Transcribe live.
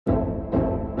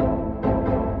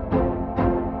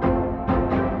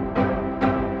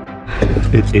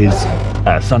It is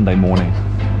Sunday morning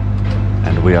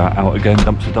and we are out again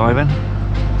dumpster diving.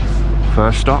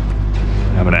 First stop,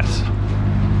 M&S.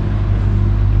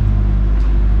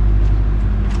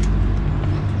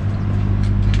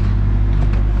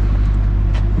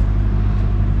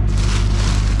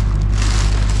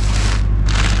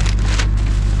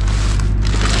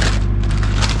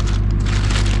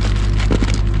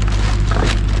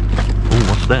 Oh,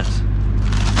 what's this?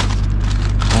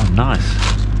 Oh, nice.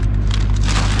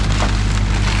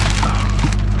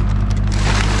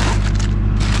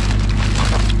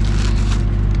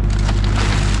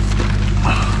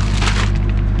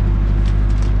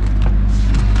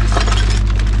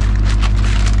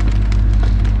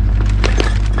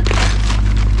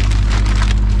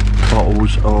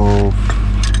 Of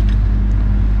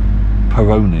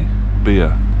Peroni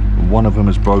beer. One of them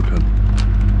is broken.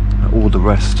 All the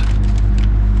rest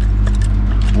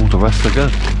are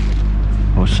good.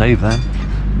 We'll save them.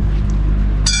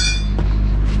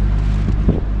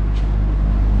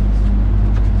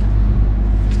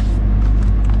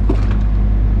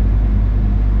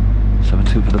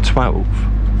 $17 for the 12th.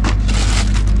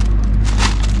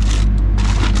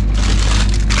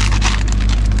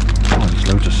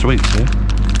 Loads of sweets here.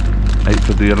 8th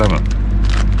of the 11th.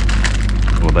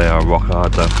 Well, they are rock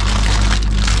hard then.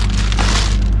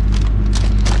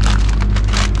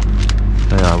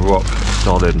 They are rock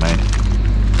solid, mate.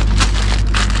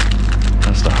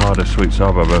 That's the hardest sweets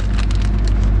I've ever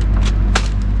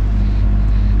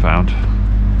found.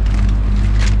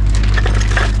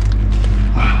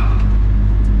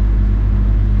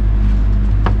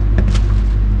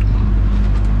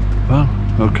 Well,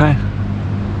 okay.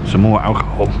 Some more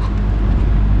alcohol.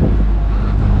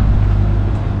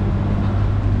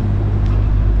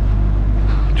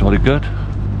 Jolly good.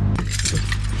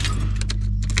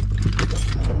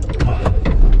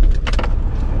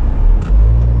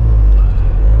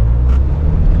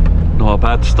 Not a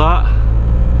bad start.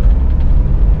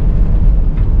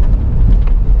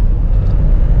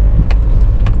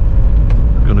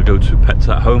 I'm gonna go to Pets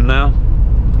at Home now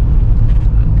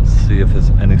and see if there's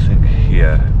anything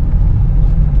here.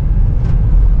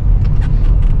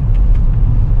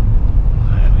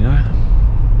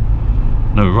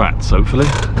 No rats, hopefully,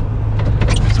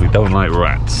 because we don't like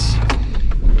rats.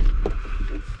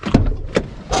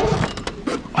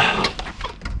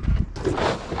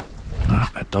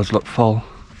 It does look full.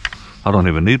 I don't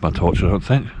even need my torch, I don't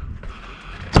think.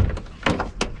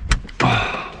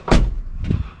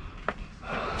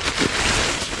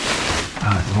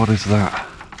 What is that?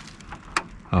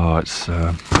 Oh, it's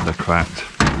they're cracked.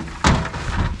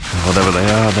 Whatever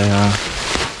they are, they are.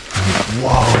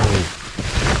 Whoa!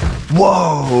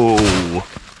 Whoa!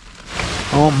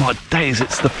 Oh my days,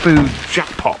 it's the food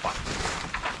jackpot.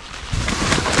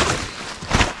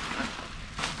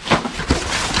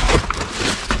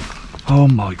 Oh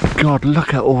my god,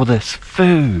 look at all this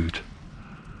food.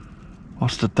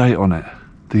 What's the date on it?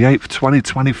 The 8th,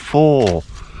 2024.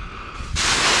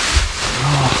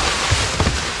 Oh.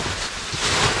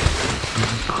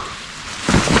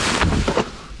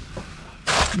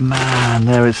 Man,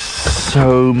 there is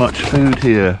so much food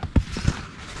here.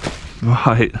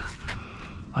 Right,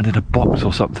 I need a box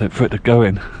or something for it to go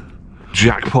in.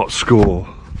 Jackpot score.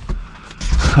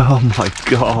 Oh my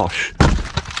gosh.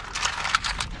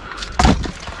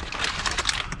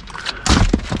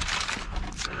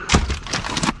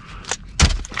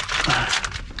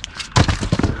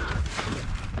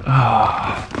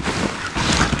 Oh.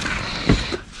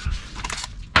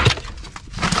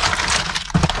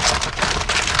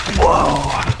 Whoa.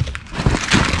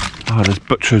 Oh, there's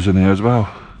butchers in here as well.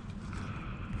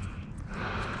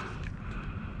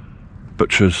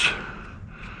 Butchers.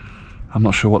 I'm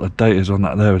not sure what the date is on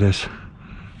that. There it is.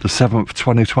 The 7th,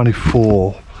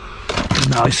 2024.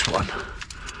 Nice one.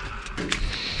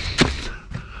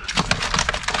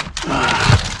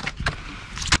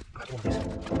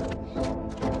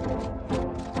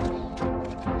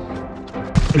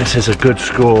 This is a good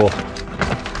score.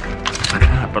 I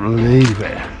can't believe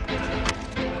it.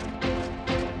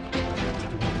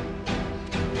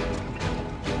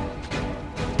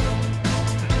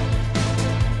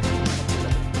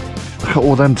 Look at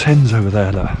all them tins over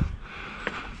there, look.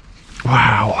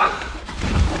 Wow.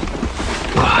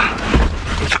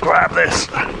 Let's grab this.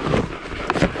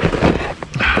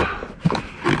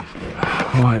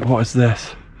 Right, what is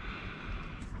this?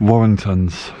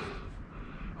 Warringtons.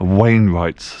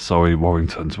 Wainwrights, sorry,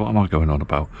 Warringtons. What am I going on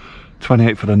about?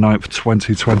 28th for the 9th,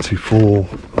 2024.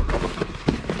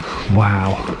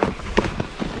 Wow.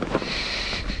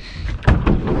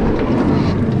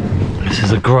 This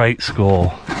is a great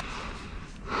score.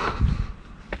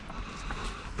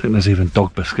 I think there's even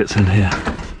dog biscuits in here.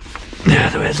 Yeah,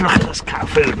 there is. Look at this cat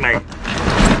food, mate.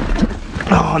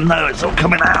 Oh no, it's all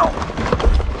coming out.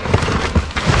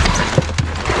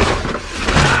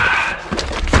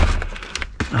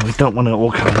 No, we don't want it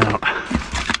all coming out.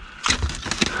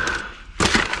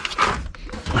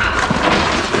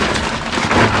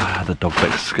 The dog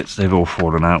biscuits, they've all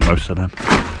fallen out, most of them.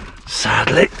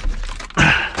 Sadly.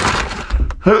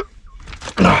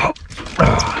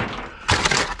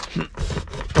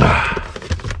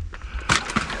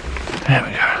 There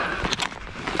we go.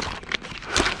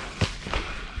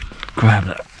 Grab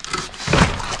that.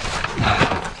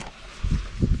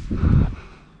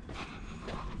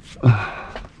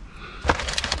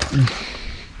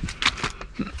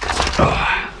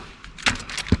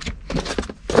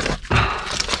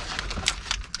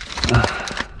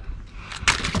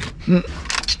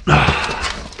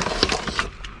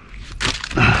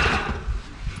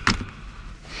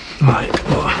 Right,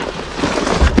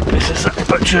 this is that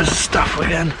butcher's stuff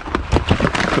again.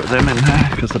 Put them in there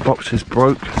because the box is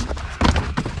broke.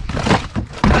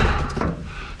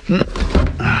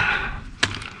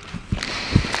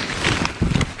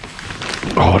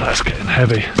 Oh, that's getting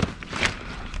heavy.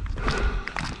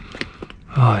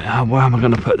 Right, where am I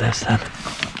going to put this then?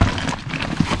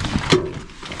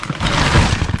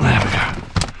 There we go.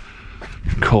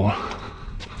 Cool.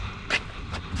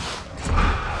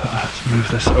 Let's move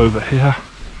this over here.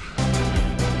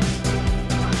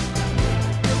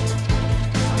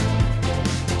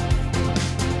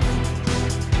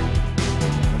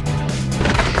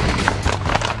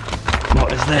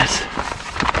 What is this?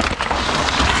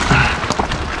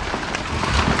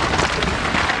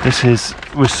 This is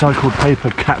recycled paper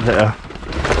cat litter.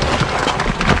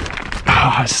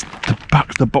 Oh,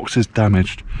 the box is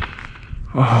damaged.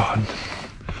 Oh,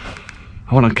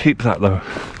 I want to keep that though.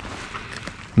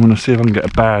 I want to see if I can get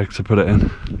a bag to put it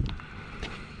in.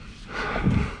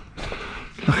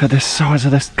 Look at this size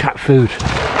of this cat food.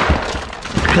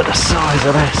 Look at the size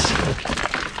of this.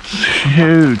 It's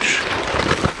huge.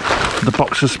 The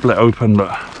box is split open,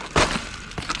 look.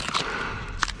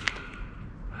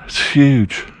 It's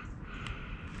huge.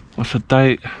 What's the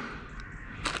date?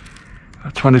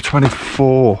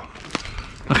 2024.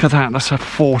 Look at that, that's a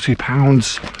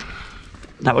 £40.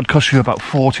 That would cost you about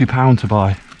 £40 to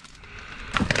buy.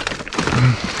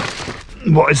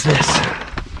 What is this?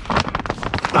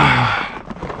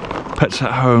 Pets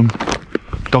at Home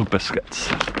dog biscuits.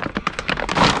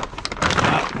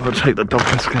 We'll take the dog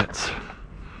biscuits.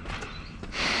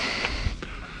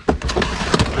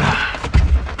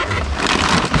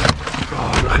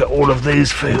 Oh, look at all of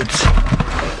these foods.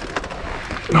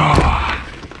 Oh,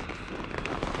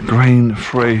 grain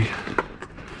free.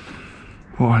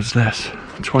 What is this?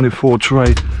 24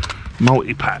 tray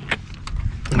multi-pack.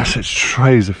 That's its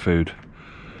trays of food.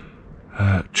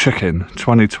 Chicken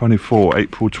 2024,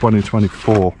 April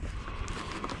 2024.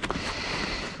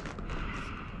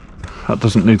 That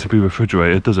doesn't need to be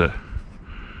refrigerated, does it?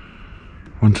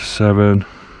 1 to 7.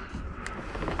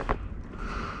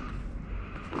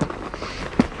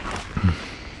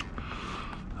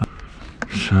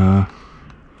 So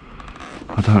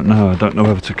I don't know. I don't know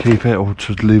whether to keep it or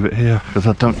to leave it here because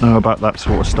I don't know about that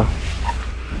sort of stuff.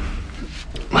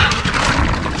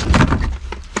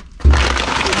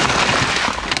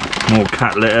 More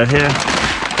cat litter here.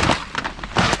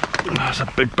 That's a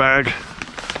big bag.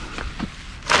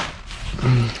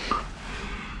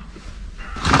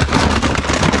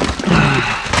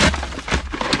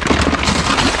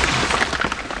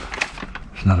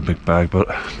 It's not a big bag, but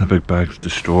the big bag's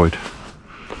destroyed.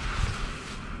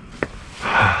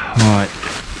 Right.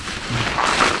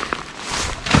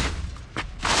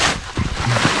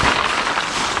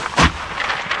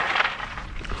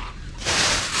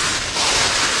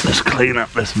 Let's clean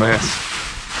up this mess.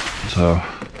 So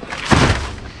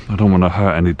I don't want to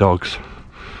hurt any dogs,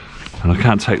 and I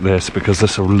can't take this because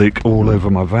this will leak all over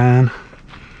my van,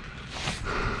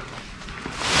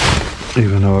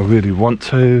 even though I really want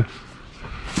to.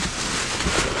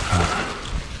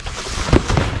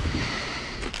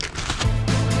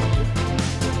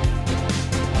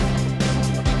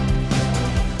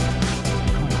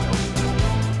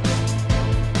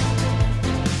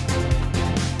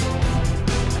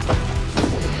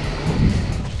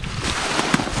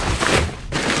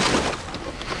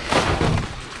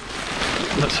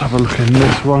 Let's have a look in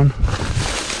this one.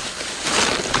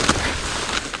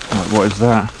 Right, what is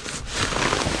that?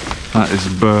 That is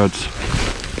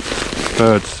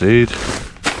bird seed.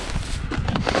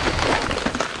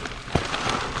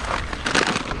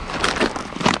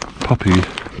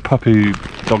 Puppy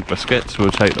dog biscuits,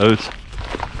 we'll take those.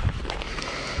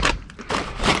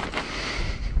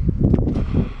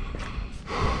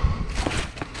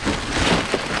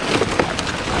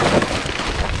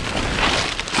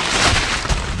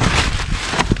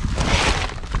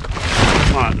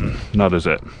 that is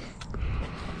it.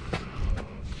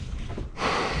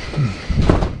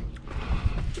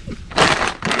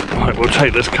 Right, we'll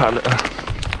take this cutlet.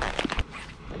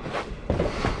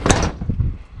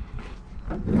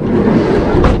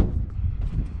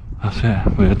 That's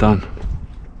it, we are done.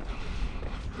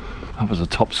 That was a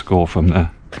top score from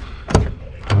there.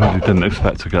 I really didn't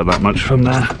expect to get that much from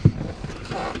there.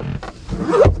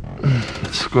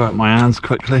 Let's squirt my hands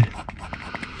quickly.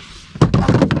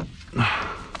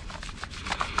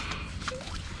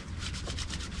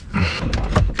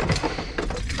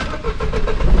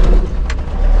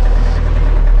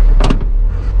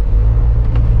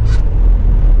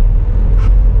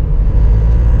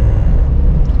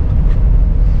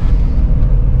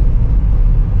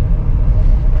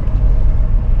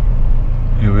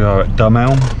 Here we are at Elm.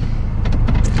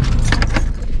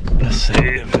 Let's see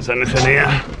if there's anything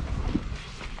here.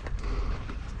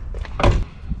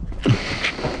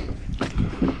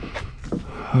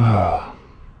 Oh.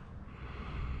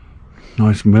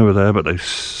 Nice mirror there, but they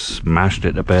smashed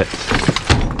it a bit.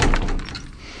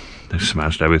 They've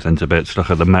smashed everything to bits. Look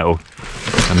at the metal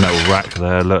rack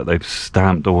there. Look, they've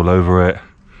stamped all over it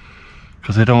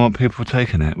because they don't want people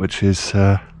taking it, which is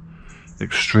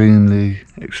extremely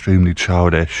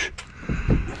childish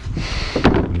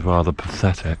and rather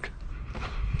pathetic.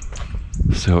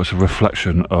 So it's a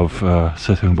reflection of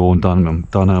Sittingbourne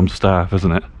Dunelm staff,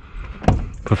 isn't it?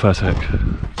 Pathetic.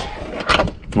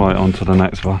 Right, on to the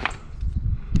next one.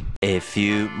 A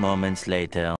few moments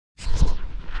later.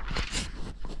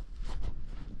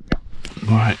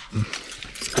 Right.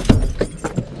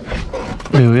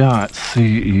 Here we are at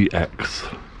CEX.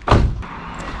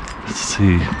 Let's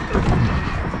see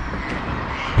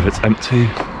if it's empty.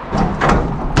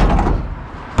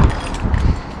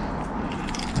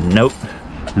 Nope.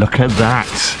 Look at that.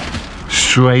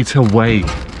 Straight away.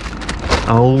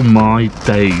 Oh my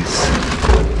days.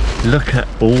 Look at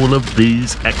all of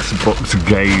these Xbox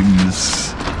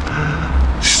games.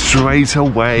 Straight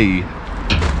away.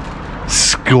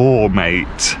 Score,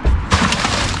 mate.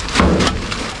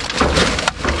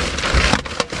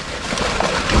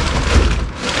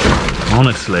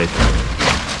 Honestly.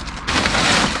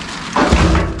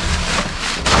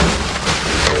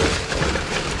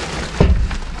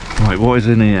 Right, what is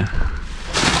in here?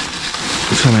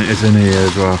 Something is in here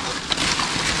as well.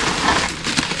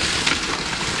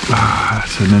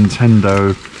 It's a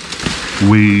Nintendo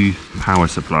Wii power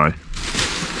supply.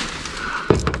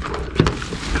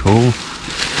 Cool.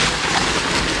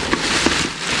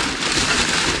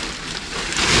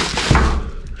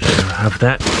 So have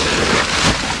that.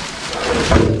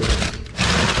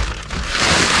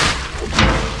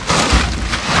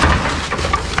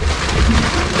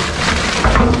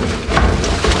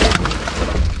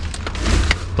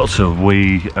 Lots of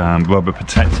Wii rubber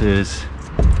protectors.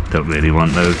 Don't really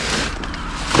want those.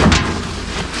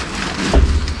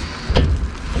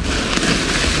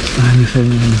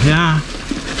 Anything in here?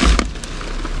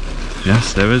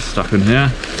 Yes, there is stuff in here.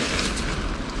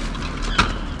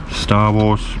 Star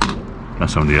Wars.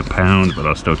 That's only £1, but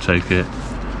I'll still take it.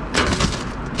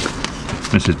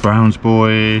 Mrs. Brown's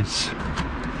Boys.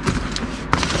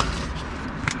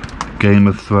 Game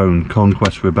of Thrones,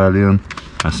 Conquest Rebellion.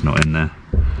 That's not in there.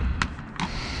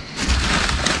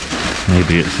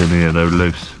 Maybe it's in here though,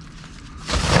 loose.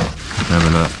 Let's have a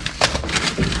look.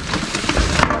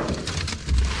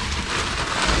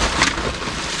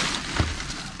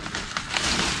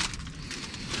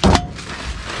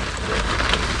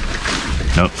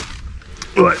 Nope.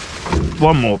 Right,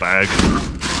 one more bag.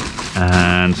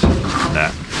 And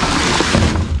that.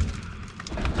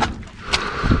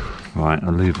 Right,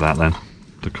 I'll leave that then.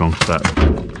 The concept.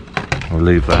 I'll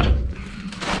leave that.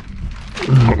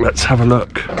 Let's have a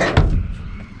look.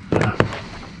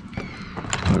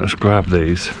 Let's grab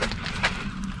these.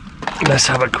 Let's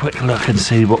have a quick look and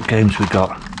see what games we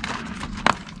got.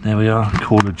 There we are,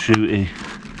 Call of Duty,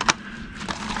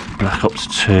 Black Ops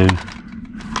 2,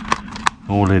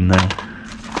 all in there.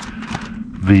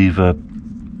 Viva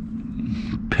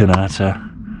Pinata,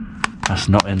 that's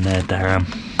not in there, damn.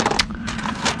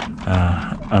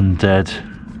 Undead,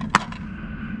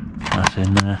 that's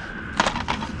in there.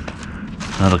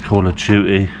 Another Call of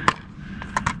Duty,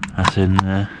 that's in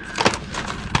there.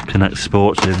 Connect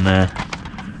Sports in there.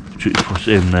 Duty Force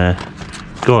in there.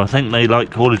 God, I think they like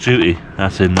Call of Duty.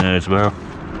 That's in there as well.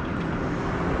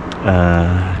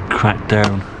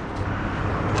 Crackdown.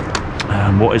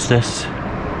 What is this?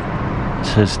 It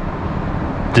says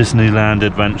Disneyland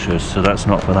Adventures, so that's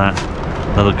not for that.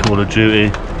 Another Call of Duty.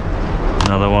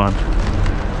 Another one.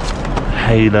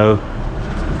 Halo.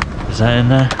 Is that in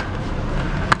there?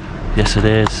 Yes, it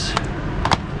is.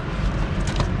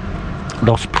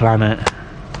 Lost Planet,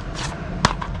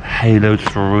 Halo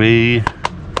 3,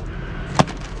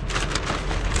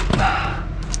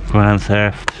 Grand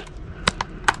Theft,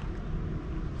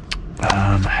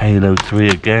 Halo 3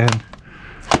 again.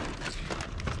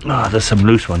 Ah, there's some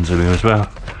loose ones in here as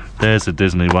well. There's a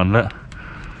Disney one, look.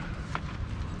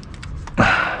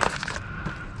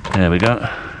 There we go.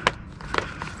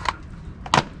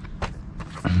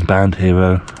 Band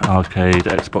Hero, Arcade,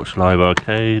 Xbox Live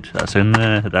Arcade, that's in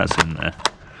there, that's in there.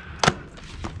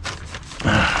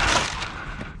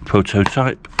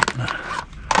 Prototype,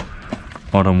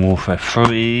 Modern Warfare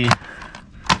 3,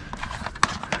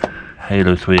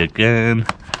 Halo 3 again,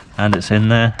 and it's in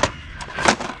there.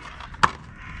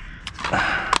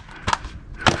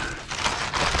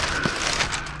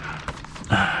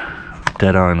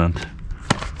 Dead Island,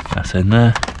 that's in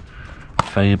there.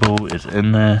 Fable is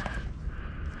in there.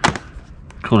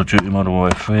 Call of Duty Modern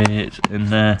Warfare 3, it's in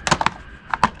there.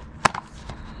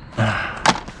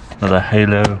 Another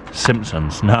Halo,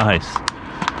 Simpsons, nice.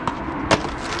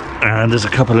 And there's a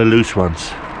couple of loose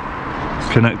ones.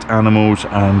 Connect Animals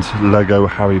and Lego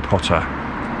Harry Potter.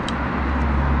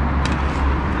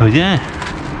 Oh yeah.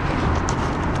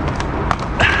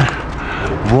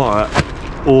 What an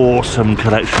awesome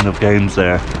collection of games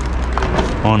there.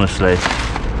 Honestly.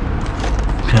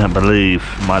 Can't believe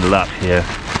my luck here.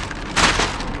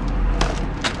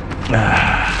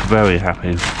 Very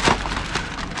happy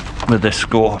with this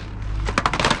score.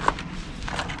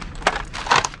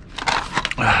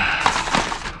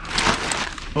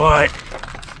 Right.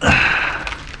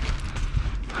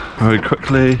 Very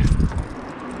quickly.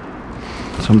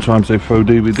 Sometimes they throw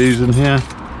DVDs in here.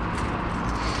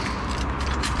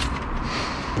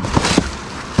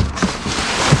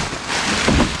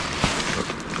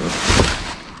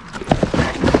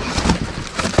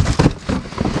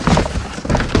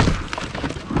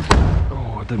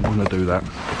 Didn't want to do that.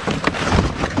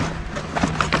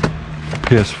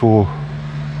 PS4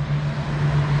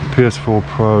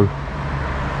 Pro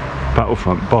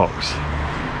Battlefront box.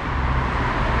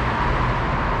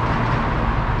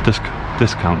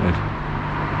 Discounted.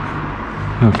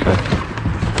 Okay.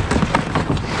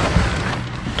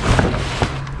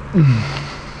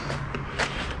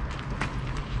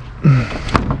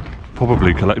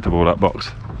 Probably collectible, that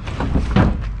box.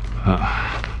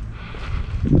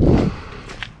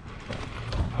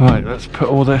 Right, let's put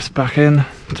all this back in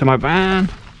to my van.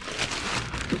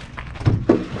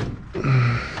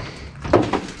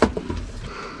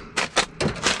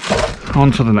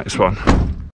 On to the next one.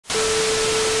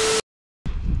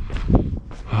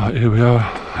 Right, here we are.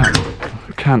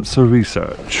 Cancer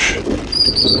research.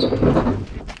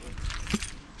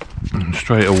 And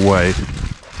straight away,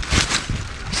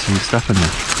 some stuff in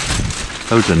there.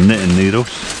 Loads of knitting needles.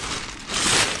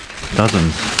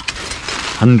 Dozens.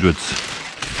 Hundreds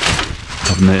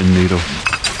of knitting needles.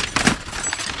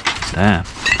 Damn.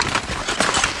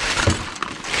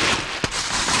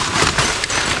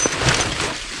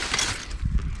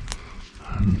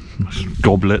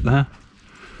 Goblet there.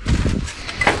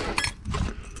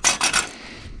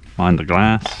 Mind the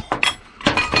glass.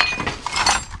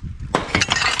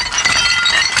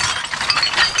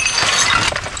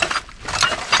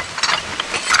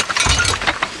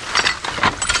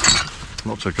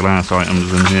 Lots of glass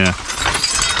items in here.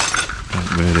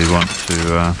 Don't really want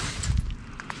to.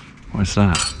 What is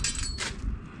that?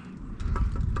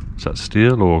 Is that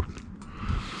steel or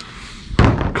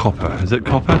copper? Is it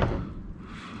copper?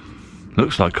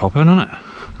 Looks like copper, doesn't it?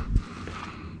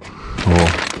 Or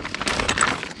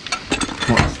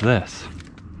what's this?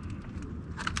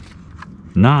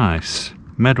 Nice.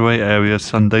 Medway Area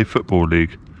Sunday Football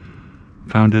League.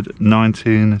 Founded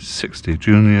 1960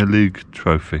 Junior League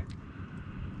Trophy.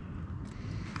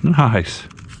 Nice.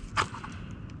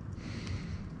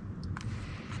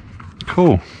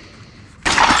 Cool.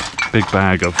 Big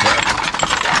bag of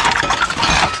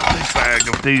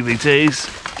DVDs.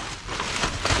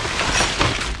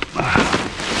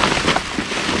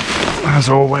 As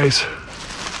always,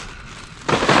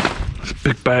 it's a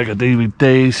big bag of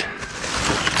DVDs.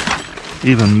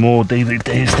 Even more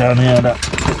DVDs down here. Look.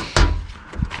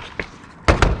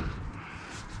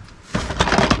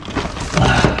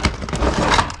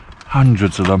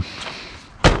 Hundreds of them.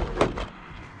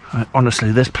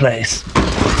 Honestly, this place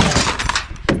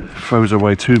throws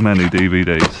away too many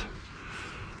DVDs.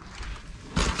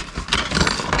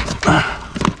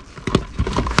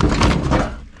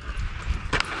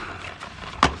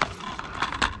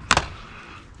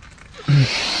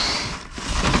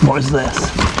 What is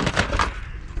this?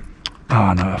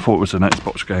 Oh no, I thought it was an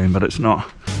Xbox game, but it's not.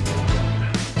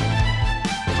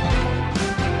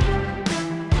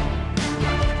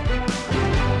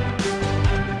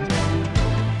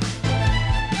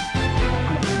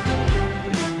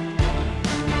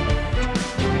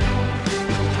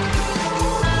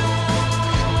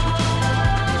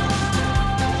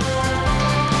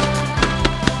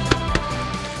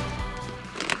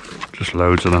 There's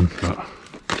loads of them,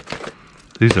 but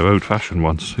these are old-fashioned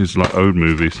ones. These are like old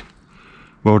movies.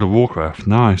 World of Warcraft,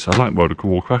 nice. I like World of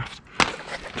Warcraft.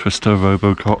 Twister,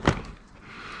 Robocop.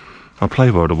 I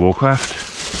play World of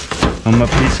Warcraft on my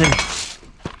PC.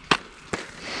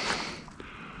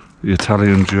 The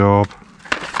Italian Job.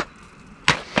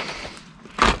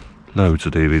 Loads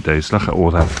of DVDs. Look at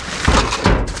all them.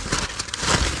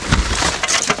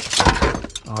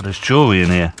 Oh, there's jewellery in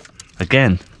here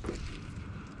again.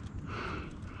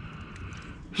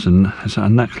 Is that a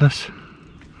necklace?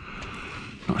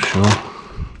 Not sure.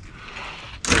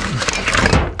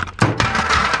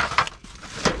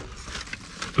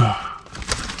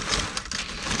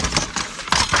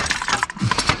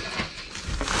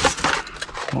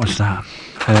 What's that?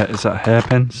 Is that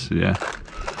hairpins? Yeah.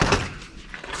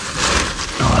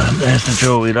 Oh, there's the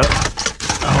jewellery, look.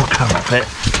 Oh, come up it.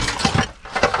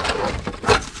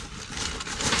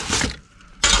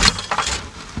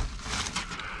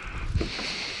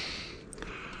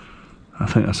 I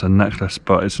think that's a necklace,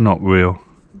 but it's not real.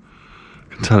 You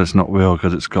can tell it's not real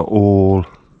because it's got all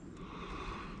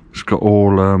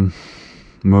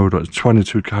mold. It's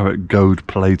 22 karat gold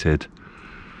plated,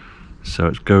 so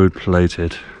it's gold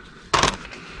plated.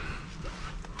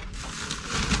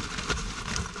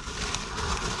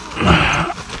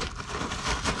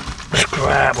 Let's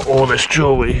grab all this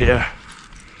jewellery here.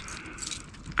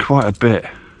 Quite a bit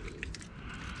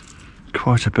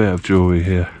of jewellery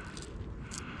here.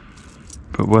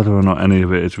 But whether or not any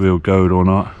of it is real gold or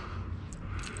not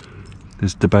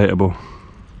is debatable.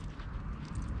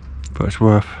 But it's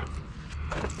worth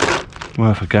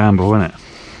a gamble, isn't it?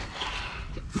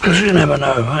 Because you never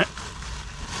know, right?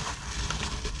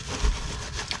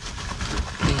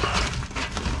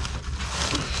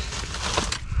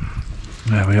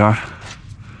 There we are.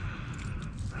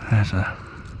 There's a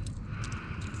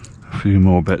few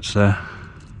more bits there.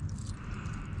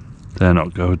 They're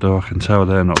not gold though, I can tell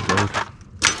they're not gold.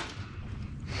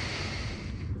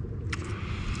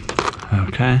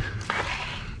 Okay.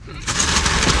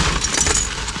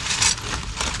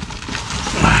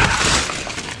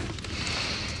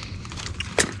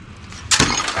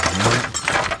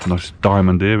 Nice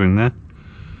diamond earring there.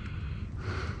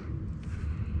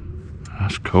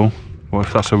 That's cool. What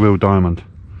if that's a real diamond?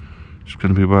 It's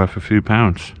going to be worth a few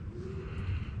pounds.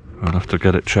 I'll have to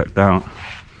get it checked out.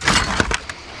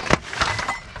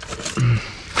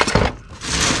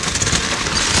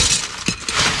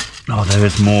 Oh, there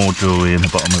is more jewellery in the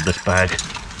bottom of this bag.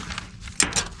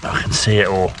 I can see it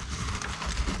all.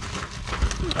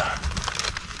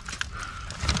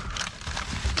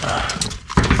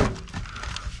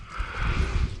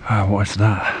 Ah, what is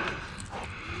that?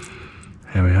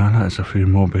 Here we are, there's a few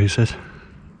more pieces.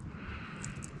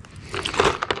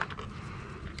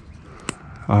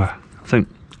 I think,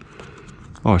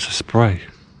 oh, it's a spray.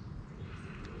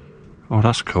 Oh,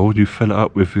 that's cool. You fill it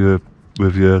up with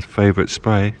your favourite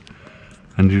spray,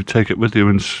 and you take it with you,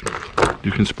 and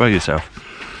you can spray yourself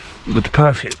with the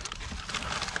perfume.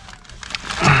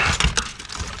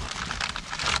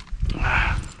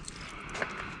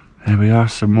 Here we are,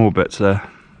 some more bits there.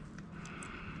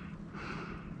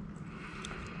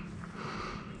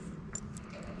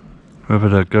 Whether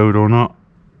they're gold or not,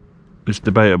 it's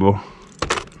debatable.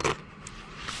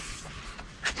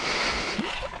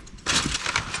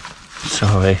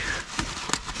 Sorry,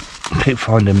 I keep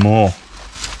finding more.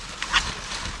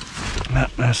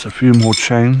 There's a few more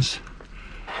chains.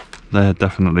 They're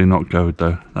definitely not gold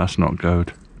though. That's not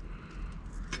gold.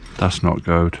 That's not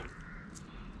gold.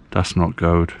 That's not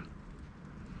gold.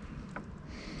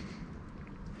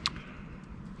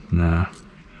 Nah.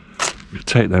 You could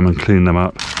take them and clean them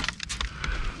up.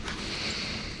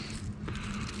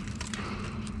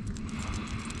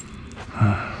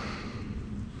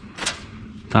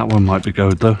 That one might be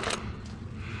gold though.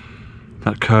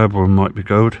 That curb one might be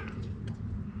gold.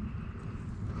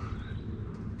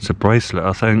 It's a bracelet,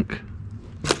 I think.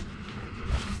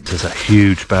 There's a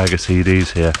huge bag of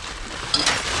CDs here.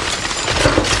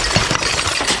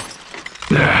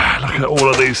 Look at all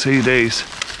of these CDs.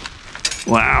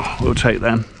 Wow, we'll take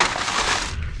them.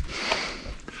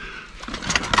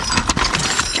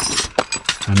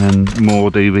 And then more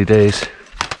DVDs.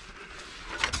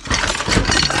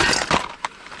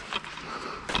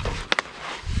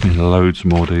 Loads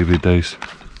more DVDs.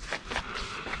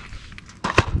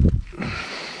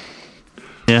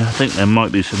 Yeah, I think there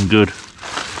might be some good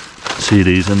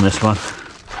CDs in this one.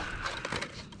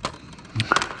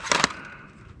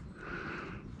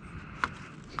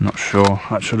 Not sure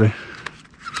actually.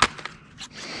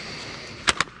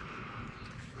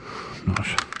 Not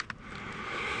sure.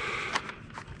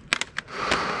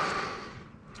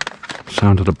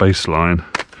 sound of the bass line.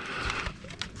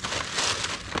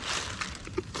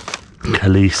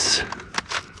 Khalees,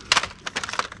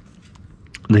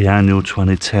 the annual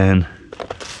 2010.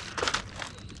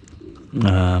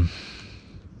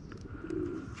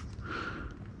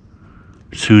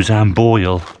 Suzanne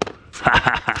Boyle.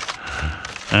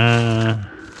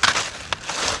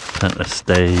 Center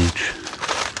stage.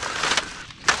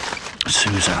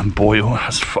 Suzanne Boyle,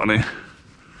 that's funny.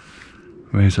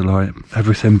 Razor light,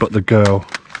 everything but the girl.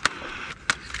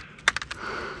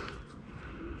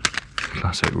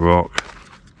 Classic rock.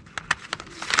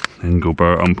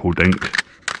 Engelbert Humperdinck.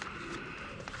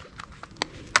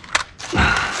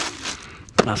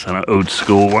 That's an old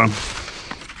school one.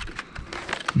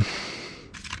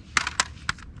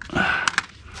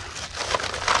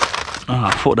 Oh,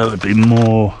 I thought there would be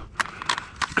more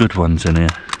good ones in here.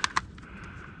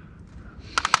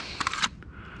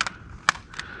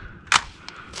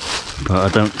 But I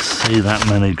don't see that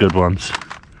many good ones.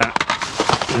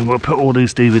 And we'll put all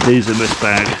these DVDs in this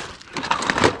bag.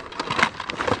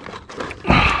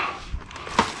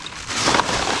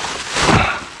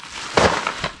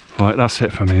 Right, that's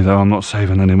it for me though. I'm not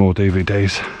saving any more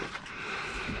DVDs.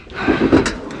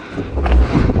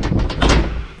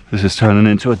 This is turning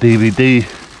into a DVD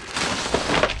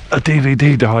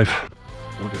dive.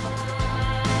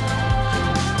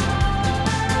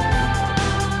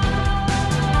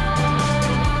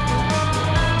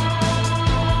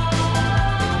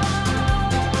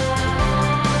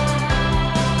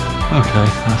 Okay,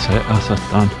 that's it, that's us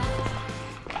done.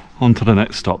 On to the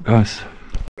next stop, guys.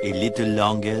 A little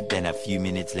longer than a few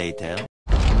minutes later.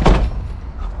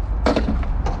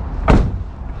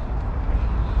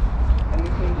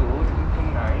 Anything good?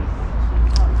 Anything nice?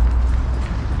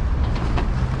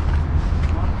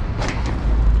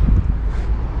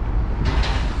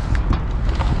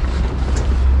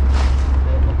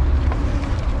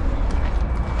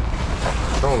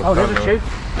 Oh, there's a shoe.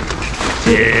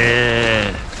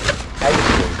 Yeah!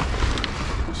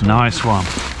 Nice one.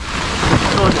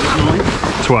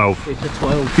 12. It's a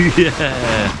 12.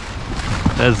 Yeah!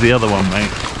 There's the other one,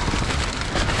 mate.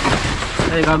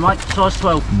 There you go, mate. Size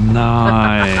 12.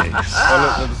 Nice. Oh,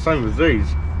 look, they're the same as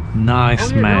these.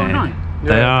 Nice, Oh, yeah, man. they're all right.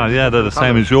 They are, yeah, they're the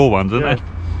same as your ones, aren't Yeah. they?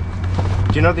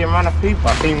 Do you know the amount of people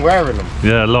I've been wearing them?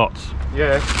 Yeah, lots.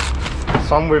 Yeah.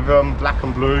 Some with black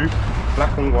and blue,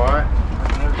 black and white.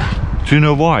 Do you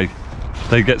know why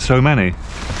they get so many?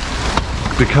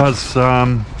 Because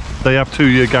they have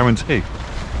 2-year guarantee.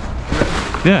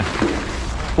 Yeah.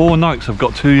 All Nikes have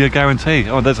got 2-year guarantee.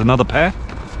 Oh, there's another pair.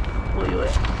 What are you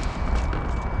at?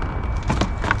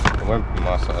 It won't be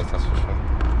my size, that's for sure.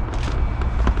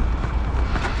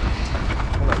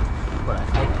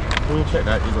 Can you check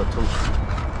that? You've got two.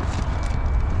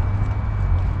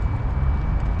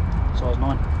 Size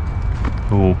 9.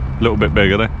 Oh, a little bit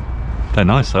bigger there. They're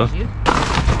nice though. You?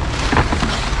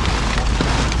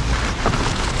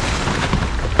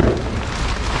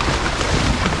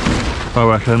 I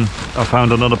reckon I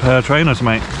found another pair of trainers,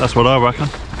 mate. That's what I reckon.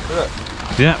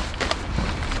 Yeah.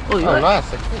 What are you Oh, at? nice.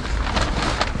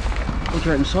 What do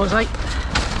you reckon? Size 8?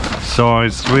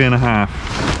 Size 3.5.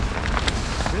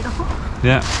 3.5?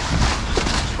 Yeah.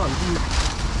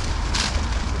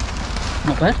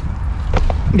 Not bad.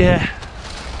 Yeah.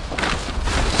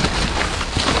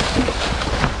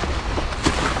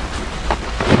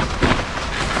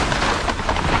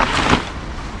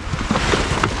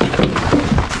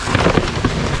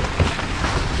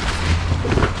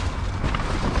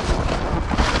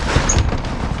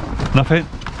 Nothing?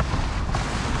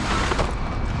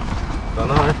 Don't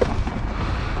know.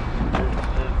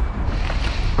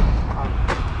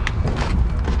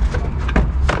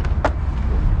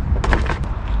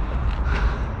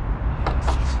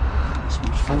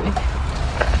 Smells 40.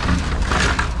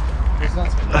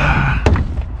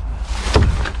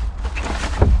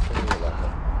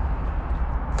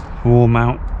 Wall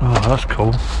mount. Oh, that's cool.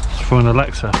 It's for an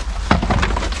Alexa.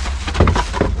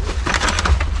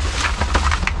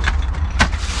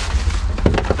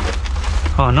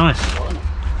 Oh, nice.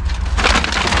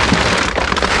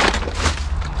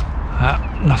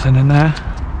 Nothing in there.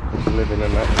 Living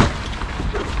in that.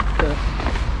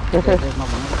 There's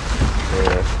nothing.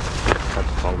 Yeah. Had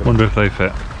to find it. Wonder if they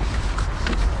fit.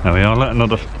 There we are. Let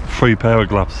another free pair of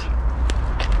gloves. Is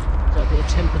that a bit of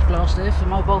tempered glass there for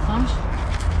mobile phones?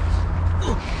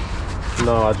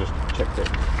 No, I just checked it.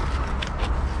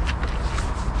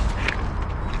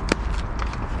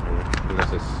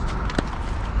 Unless it's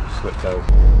slipped out.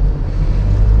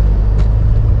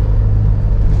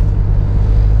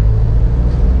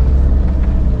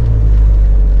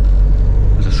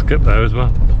 There's a skip there as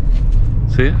well.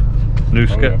 See it? New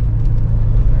skip. Oh,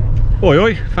 Oi,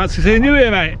 oi, fancy seeing you here,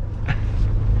 mate.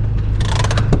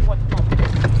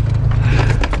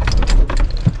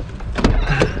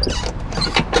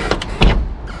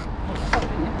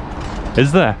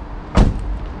 Is there?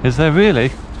 Is there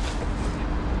really?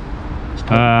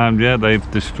 Yeah,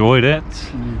 they've destroyed it.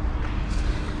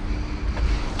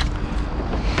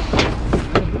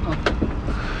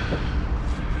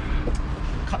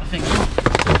 Cut the thing off.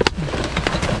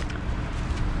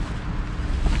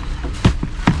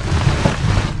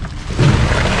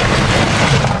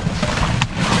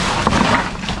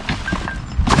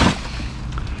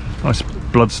 Nice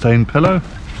blood-stained pillow.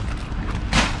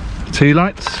 Tea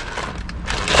lights.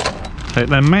 Take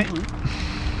them, mate.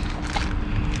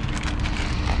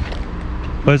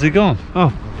 Where's he gone?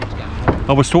 Oh,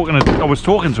 I was talking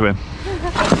to him.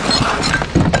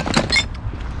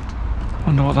 I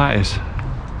wonder what that is.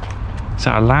 Is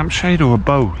that a lampshade or a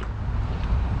bowl?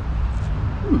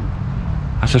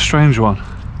 That's a strange one.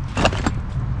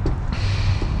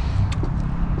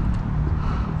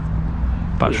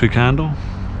 Battery candle.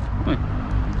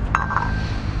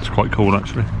 It's quite cool,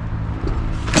 actually.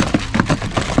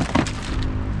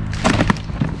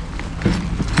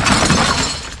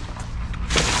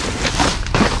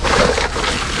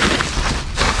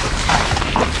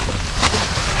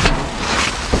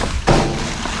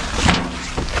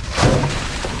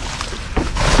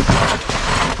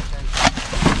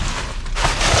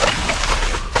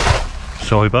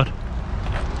 Sorry, bud.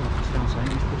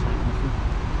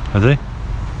 Has he?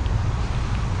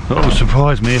 That would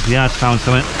surprise me if he had found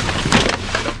something.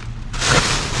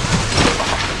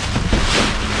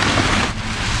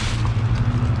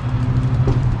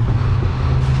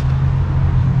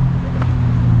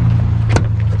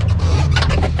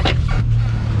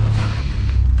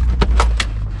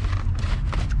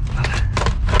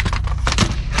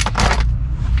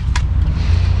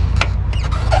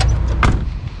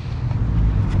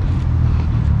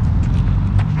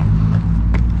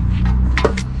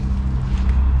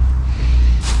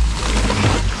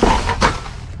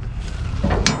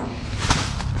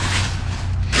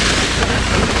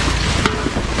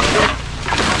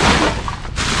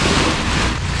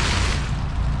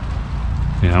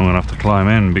 Yeah, I'm gonna have to climb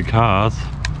in because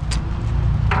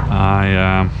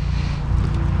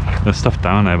there's stuff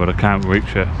down there, but I can't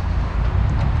reach it.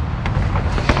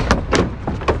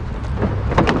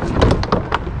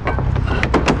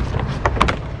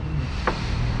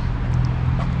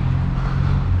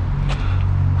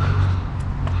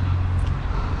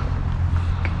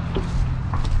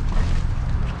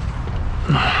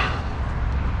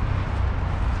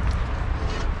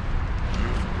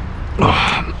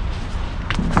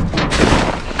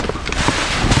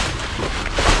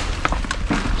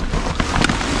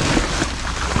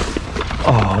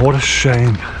 Oh, what a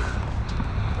shame.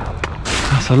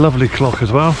 That's a lovely clock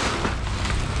as well.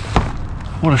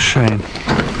 What a shame.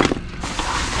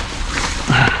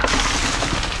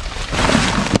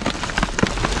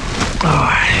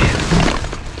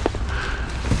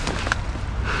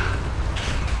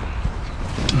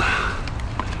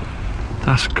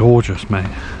 That's gorgeous, mate.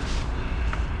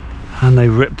 And they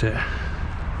ripped it.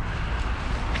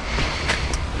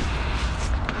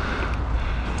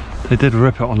 They did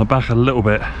rip it on the back a little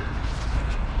bit.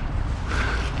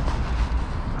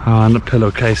 Oh, and the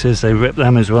pillowcases, they ripped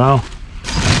them as well.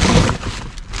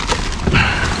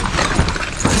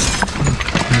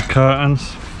 The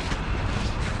curtains,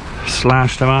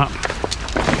 slashed them up.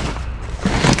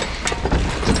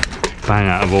 Bang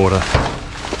out of order.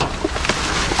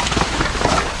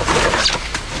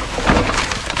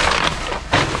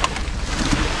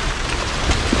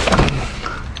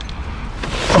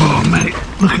 Oh mate,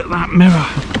 look at that mirror.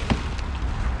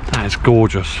 That is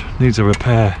gorgeous. Needs a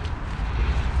repair.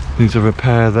 Needs a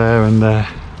repair there and there.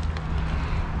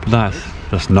 But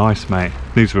that's nice, mate.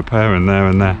 Needs repairing there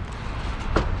and there.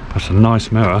 That's a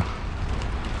nice mirror.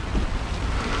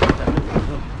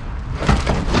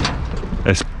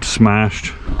 It's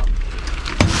smashed.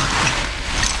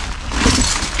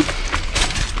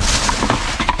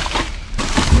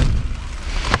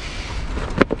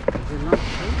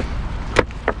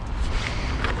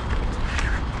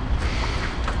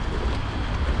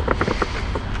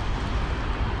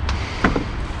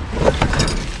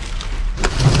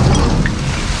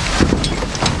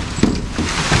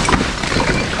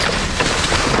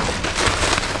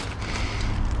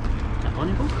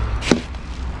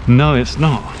 No, it's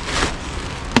not.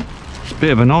 It's a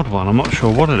bit of an odd one. I'm not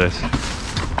sure what it is.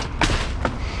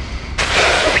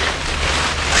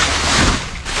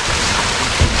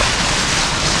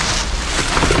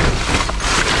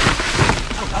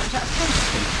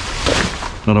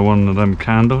 Another one of them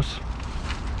candles.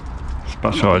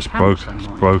 But sorry, it's broken. It's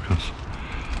broken.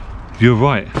 You're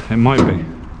right. It might be.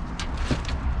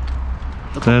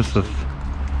 There's the.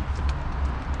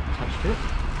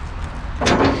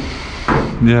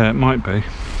 Yeah, it might be.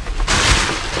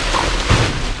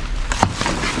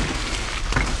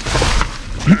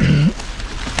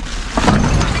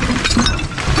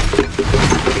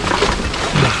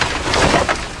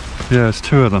 Yeah, there's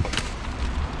two of them.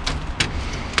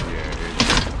 Yeah,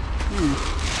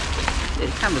 the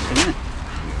camera's in it.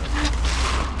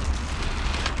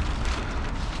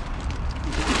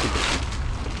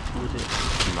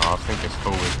 No, I think it's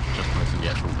full with just missing the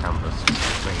actual canvas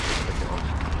thing to stick it on.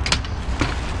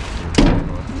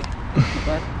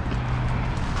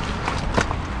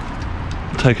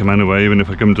 Take them anyway, even if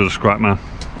I give them to the scrap man.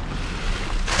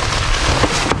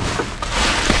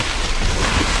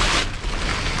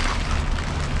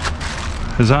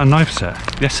 Is that a knife set?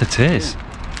 Yes, it is.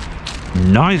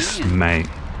 Nice, mate.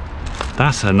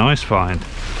 That's a nice find.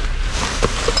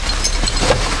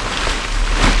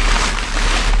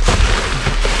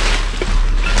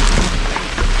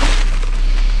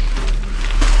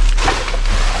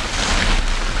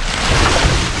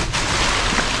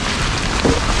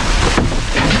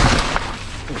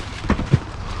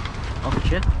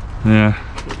 Yeah.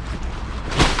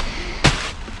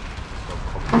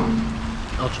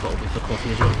 I just got a whiff of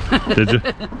coffee as well. Did you?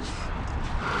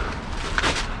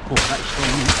 Oh, that's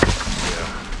strong, isn't it?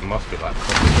 Yeah, it must be like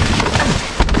coffee.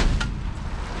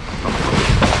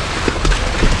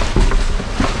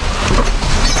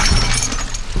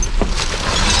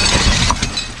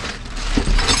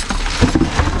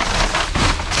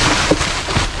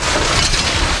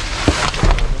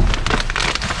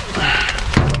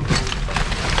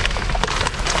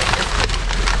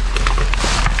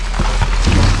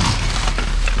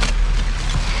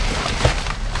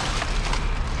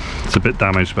 It's a bit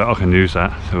damaged, but I can use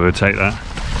that, so we'll take that.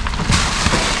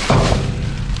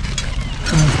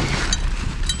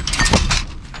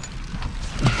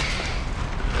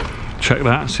 Check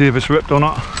that, see if it's ripped or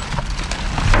not.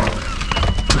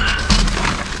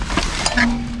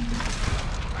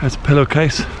 There's a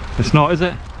pillowcase. It's not, is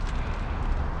it?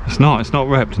 It's not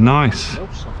ripped. Nice.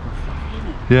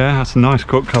 Yeah, that's a nice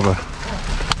quilt cover.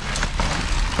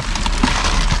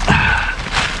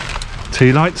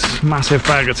 Tea lights, massive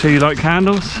bag of tea light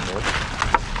candles.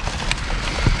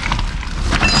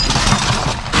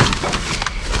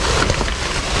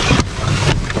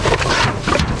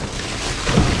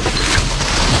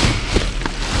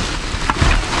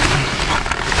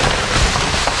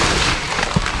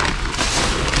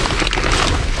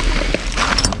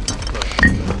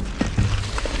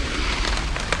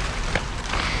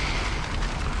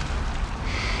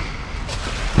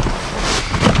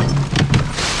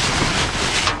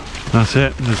 That's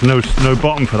it. There's no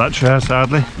bottom for that chair,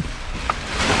 sadly.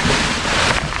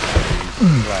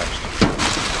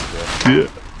 Yeah,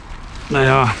 they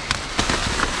are.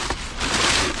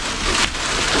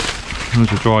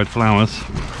 Those are dried flowers.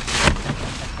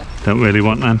 Don't really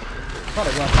want them. Got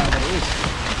to work out what it is.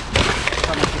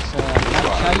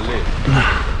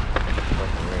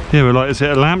 Yeah, but like, is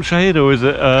it a lampshade or is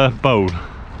it a bowl?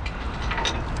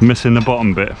 Missing the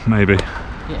bottom bit, maybe.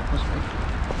 Yeah, possibly.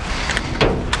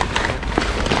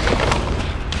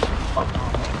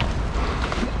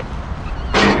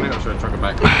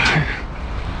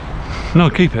 No,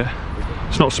 keep it.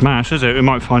 It's not smashed, is it? We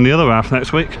might find the other half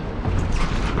next week.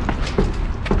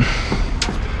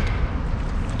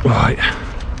 Right.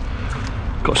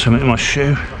 Got something in my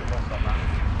shoe.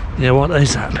 Yeah, what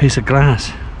is that? Piece of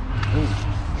glass.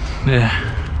 Yeah.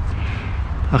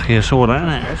 Lucky I saw that, isn't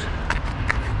it?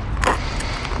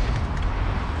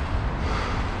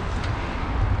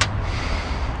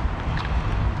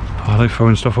 Oh, they're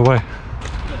throwing stuff away.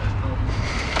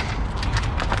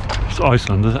 It's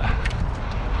Iceland, is it?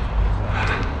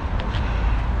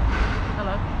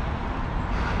 Hello.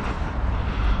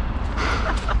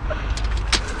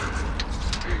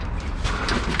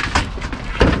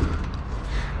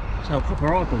 So a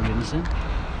proper eyeball in this thing.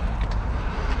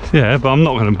 Yeah, but I'm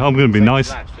gonna be nice.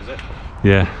 Slashed, is it?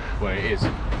 Yeah. Well, it is.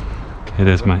 It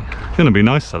is, mate. It's gonna be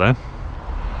nice today.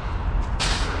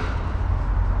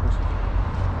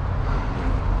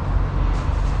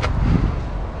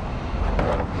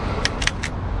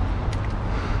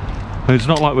 It's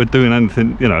not like we're doing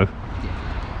anything, you know,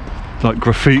 like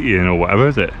graffitiing or whatever,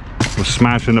 is it? We're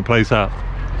smashing the place up.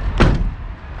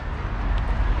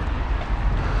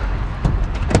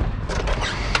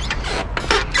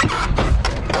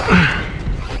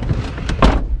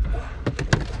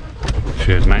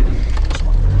 Cheers, mate.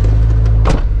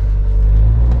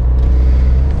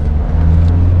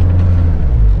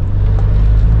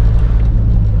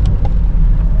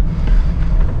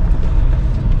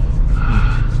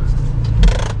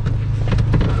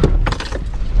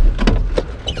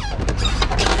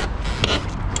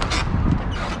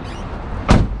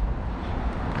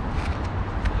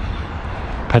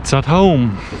 Pets at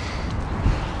home.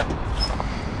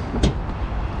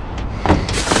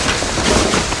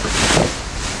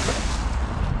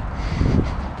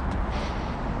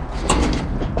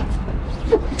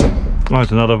 Oh,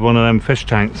 it's another one of them fish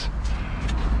tanks.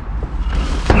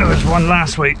 There was one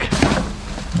last week.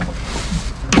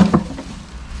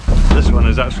 This one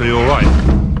is actually alright.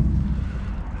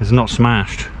 It's not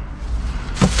smashed,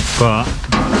 but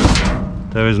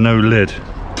there is no lid.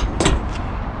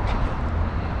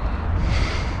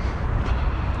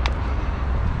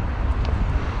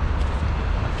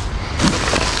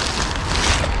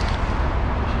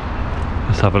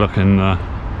 Let's have a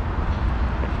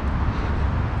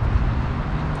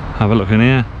look in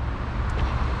here.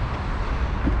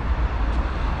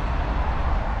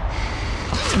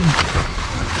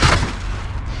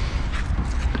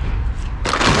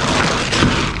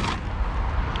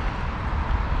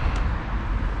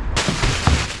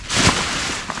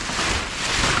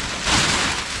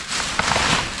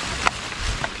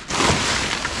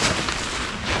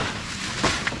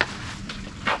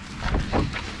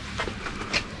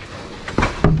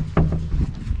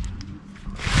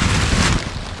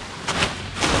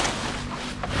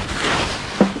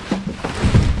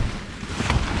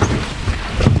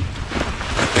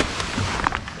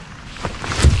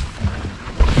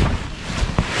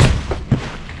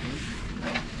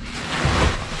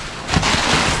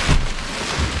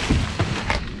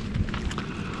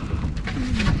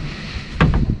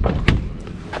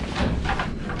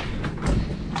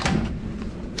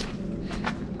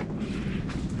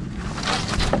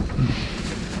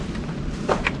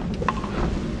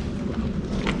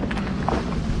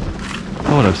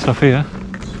 Oh, there's stuff here.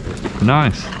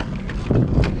 Nice.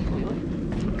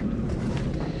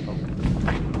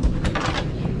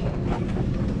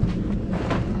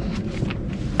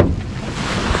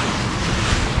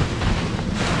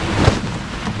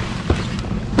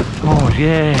 Oh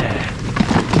yeah,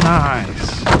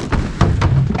 nice.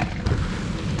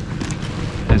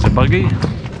 There's a buggy.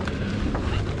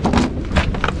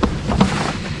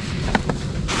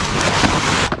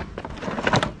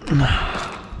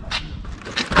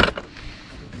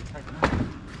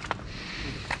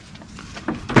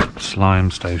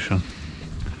 Slime station.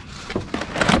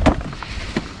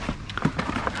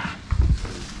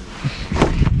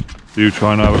 You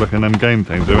try and have a look in them game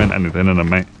things, there ain't anything in them,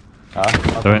 mate. I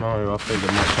don't know, I think they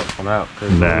might chuck one out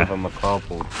because all of them are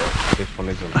cardboard, but this one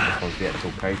isn't. This one's the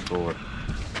actual case for it.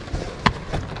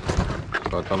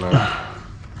 So I don't know.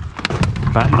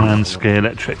 Batman Scare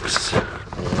Electrics.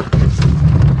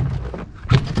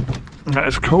 That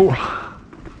is cool.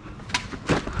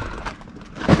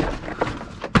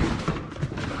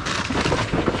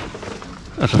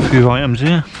 There's a few items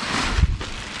here.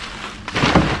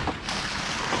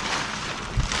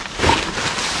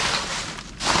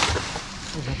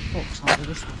 There's a box under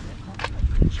this one.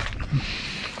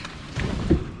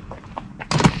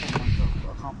 I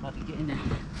can't bloody get in there.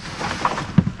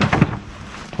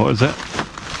 What is it?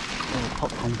 Oh,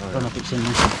 popcorn. I don't know if it's in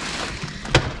there.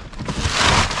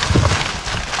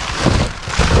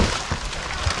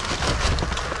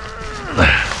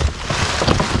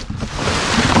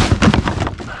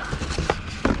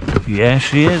 Yeah,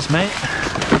 she is, mate.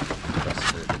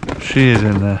 She is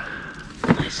in there.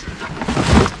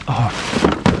 Oh,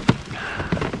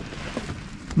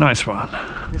 nice one.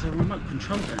 There's a remote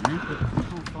control down there, but I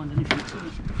can't find anything to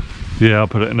it. Yeah, I'll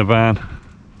put it in the van.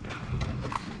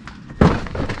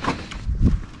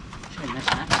 Shame that's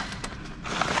that.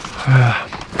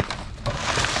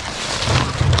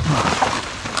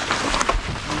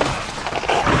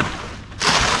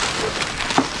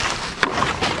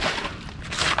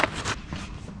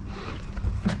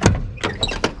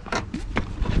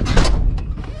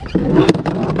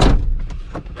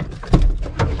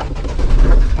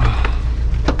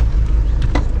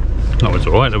 That was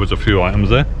alright, there was a few items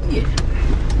there. Yeah.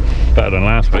 Better than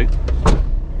last week.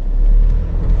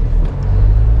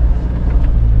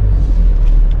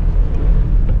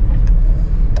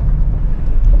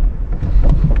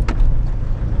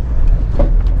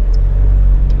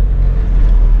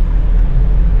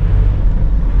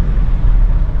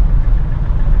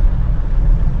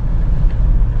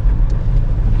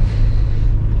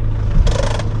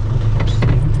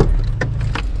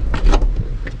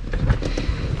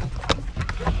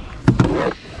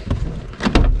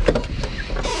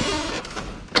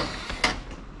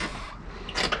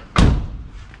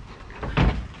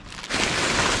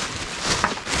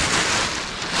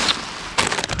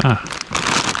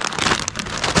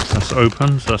 That's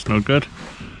open, so that's no good.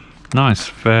 Nice,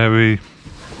 very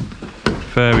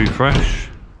fresh.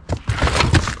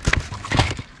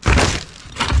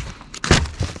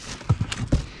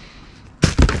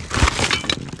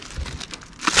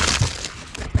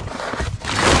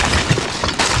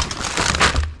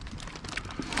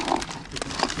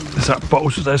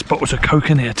 There's bottles of Coke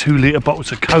in here, 2 litre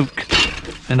bottles of Coke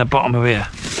in the bottom of here.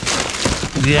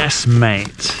 Yes,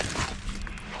 mate.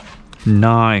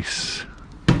 Nice.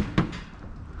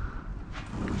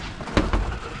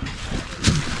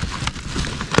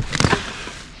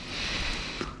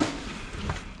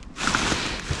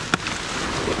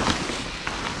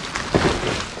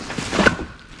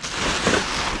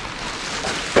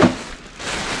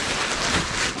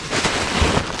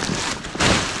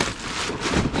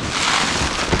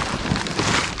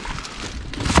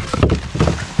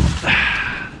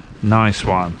 Nice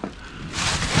one.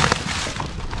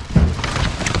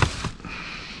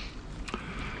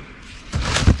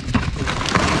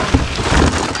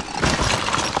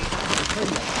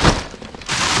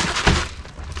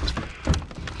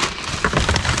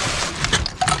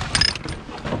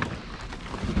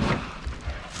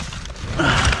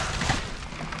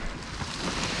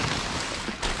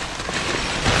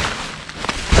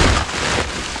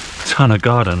 Ton of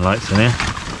garden lights in here.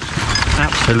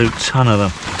 Absolute ton of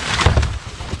them.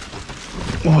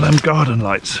 All them garden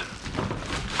lights.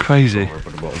 Crazy.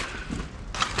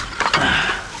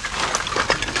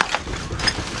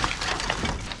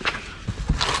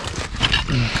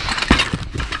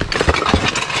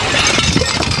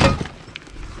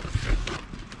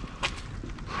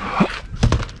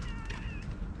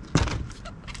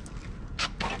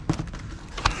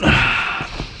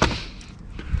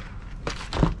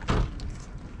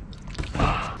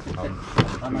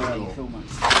 I know how you feel, mate.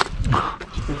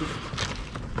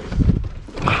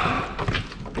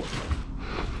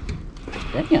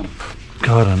 Damn.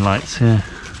 Garden lights, yeah.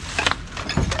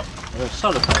 There's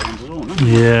solar power ones as well, no?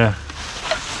 Yeah.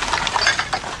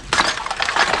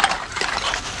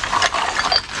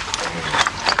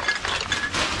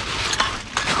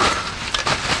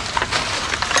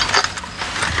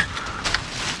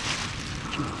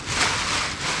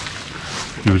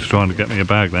 You was trying to get me a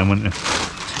bag then, weren't you?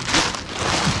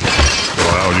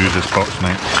 Alright, I'll use this box,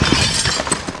 mate.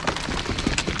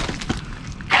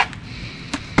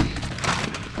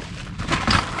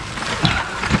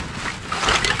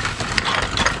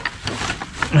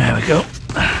 There we go.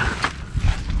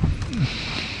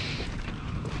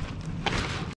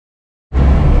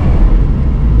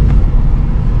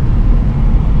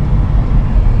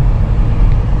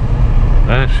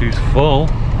 There, she's full.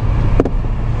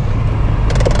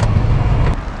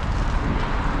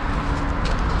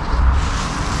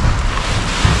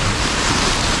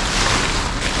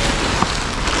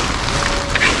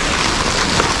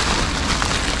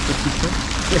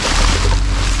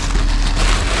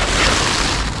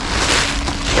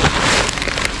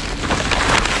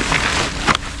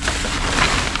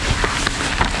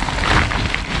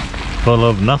 Full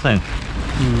of nothing.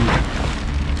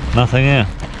 Nothing here.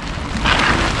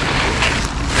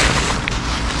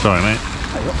 Sorry, mate.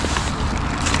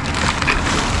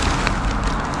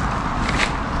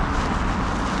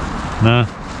 No.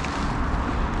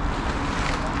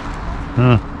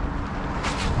 No.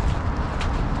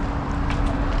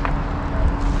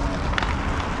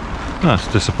 That's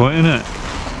disappointing, isn't it?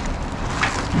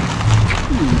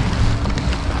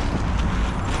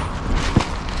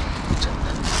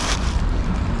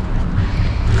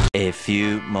 A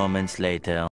few moments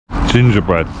later.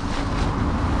 Gingerbread.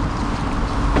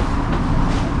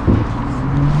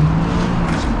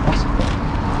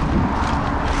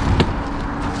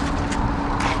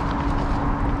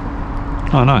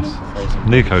 Oh, nice.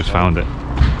 Nico's found it.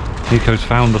 Nico's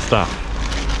found the stuff.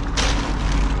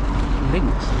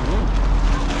 Links as well.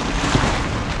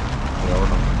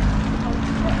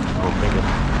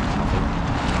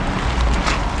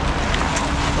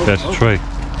 There's a tree.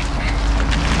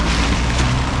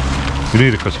 You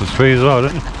need a Christmas tree as well,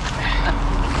 don't you?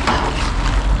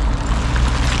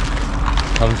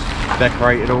 Comes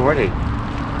decorated already.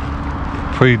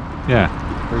 Yeah.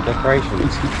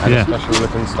 Pre-decorations and Yeah. a special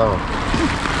looking star.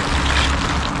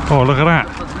 Oh, look at that.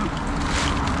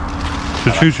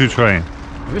 It's a choo-choo train.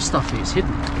 There is stuff here, it's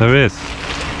hidden. There is.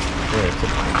 Yeah, it's a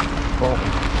bottom.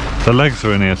 The legs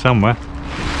are in here somewhere.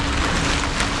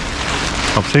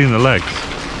 I've seen the legs.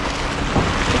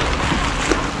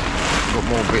 Got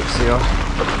more bits here.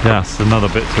 Yes, another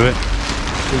bit to it.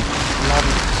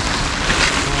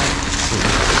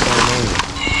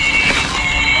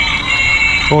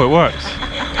 Oh, it works.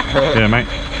 Yeah, mate.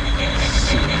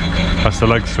 That's the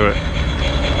legs to it.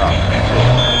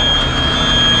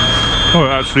 Oh,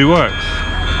 it actually works.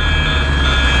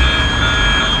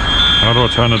 How do I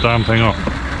turn the damn thing off?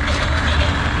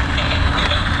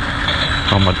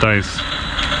 Oh my days.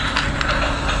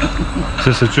 Is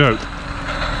this a joke?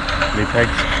 New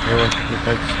pegs. You want new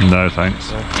pegs? No,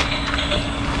 thanks.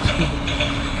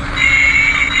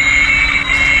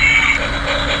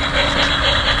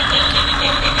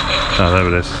 Oh, there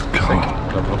it is. God.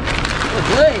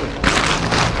 Hey.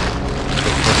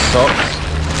 Socks.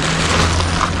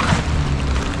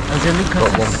 Those are new Got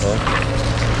colours. one pair.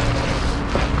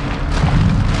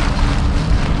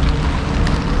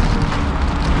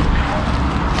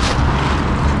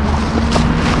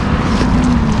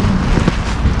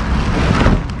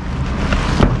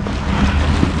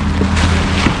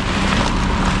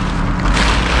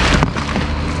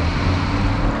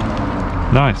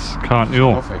 Nice, can't you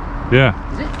all? Coffee. Yeah.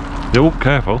 Is it? Yeah, oh,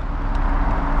 careful.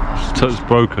 So it's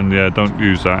broken, yeah, don't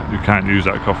use that. You can't use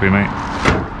that coffee, mate.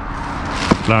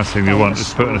 Last thing you want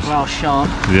is putting a... glass shard.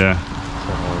 Yeah.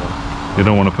 You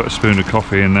don't want to put a spoon of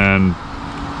coffee in there and...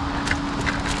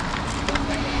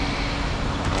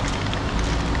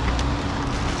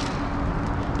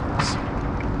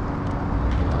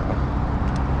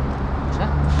 What's that?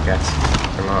 Gas.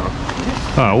 Tomato.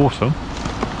 Oh, awesome.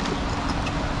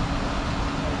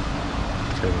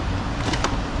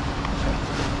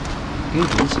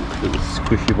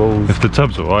 Squishy balls. If the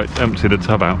tub's alright, empty the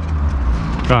tub out.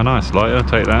 Oh, nice, lighter,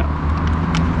 take that.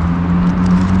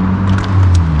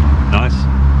 Nice.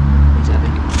 Is that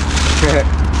big?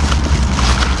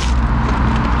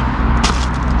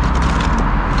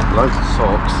 Loads of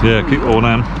socks. Yeah, keep all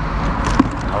them.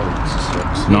 Loads of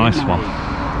socks. Nice Yeah, one.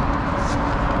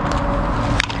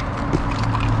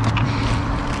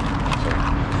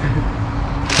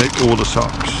 Take all the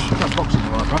socks. That box in the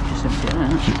right brush, just empty it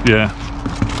out. Yeah.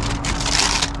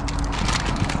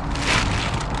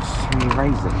 Some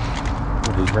raisins.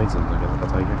 All these raisins, I guess, I'll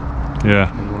take it.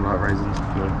 Yeah. Anyone like raisins?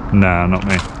 No. Nah, not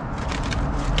me.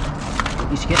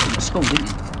 You used to get them at school, didn't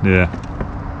you? Yeah.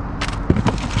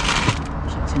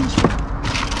 What's that tin stuff?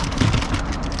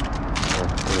 Oh,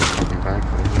 there's a fucking bag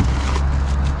for it.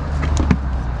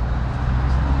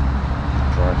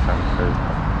 Dry shampoo.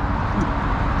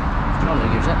 I'll let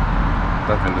you use that.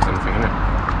 Don't think there's anything in it.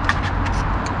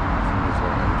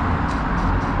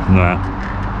 Nah.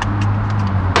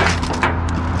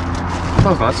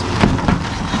 Smells nice.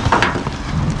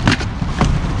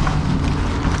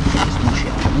 Just mush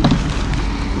it up, I think.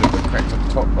 A little bit cracked at the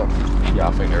top, but yeah, I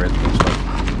think there is more stuff.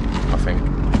 I think.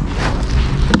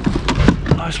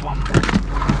 Nice one.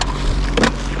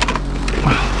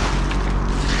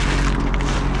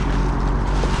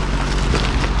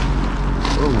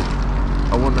 Oh,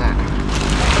 I want that.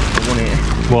 I want it.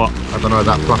 What? I don't know,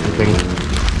 that fluffy thing.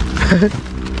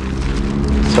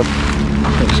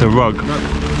 It's a rug.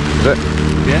 Is it?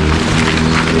 Yeah.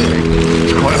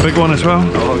 It's quite a big one as well.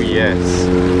 Oh yes.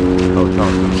 Oh,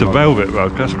 chance. It's a velvet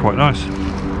rug, that's quite nice.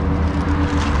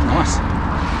 Nice.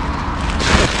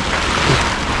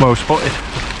 Well spotted.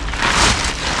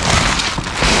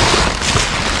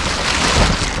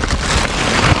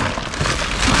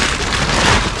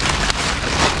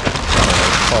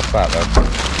 Pass that then.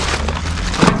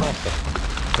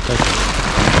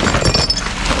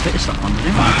 Got a bit of stuff under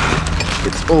there.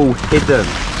 It's all hidden.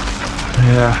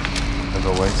 Yeah. As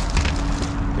always.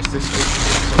 Is this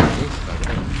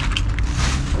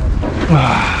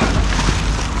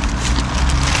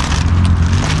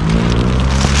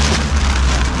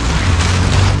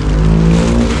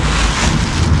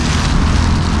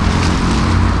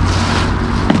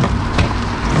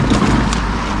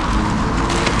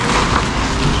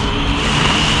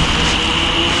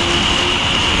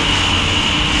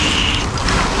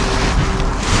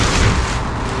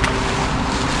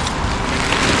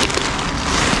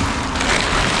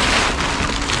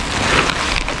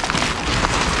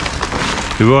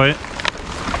You right?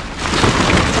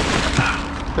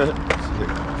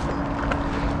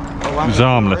 It's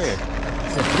harmless.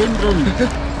 It's a dun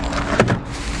dun.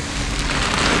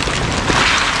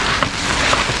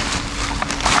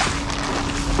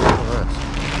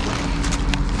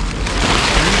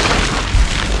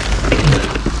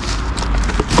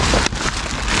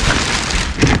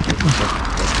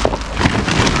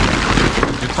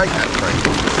 Did you take that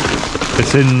crate?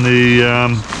 It's in the Yeah,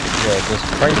 there's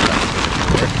crate back.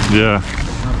 yeah.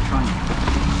 Another train.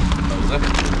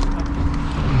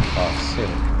 Oh,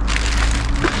 silly.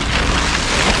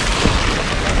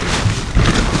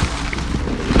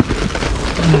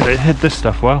 It hid this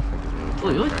stuff well.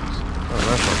 Oi, oi. Oh,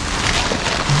 nice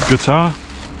one. Guitar.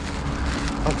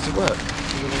 How does it work?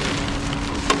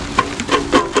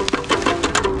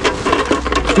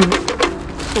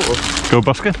 Sort of. Go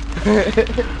busking.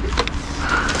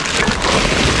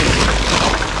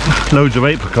 Loads of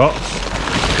apricots.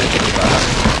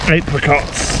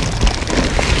 Apricots.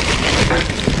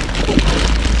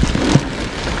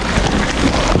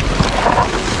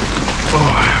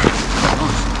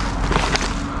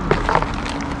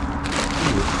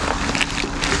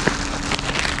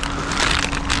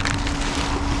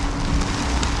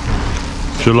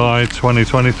 July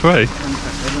 2023.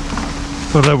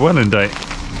 Well, they're well in date.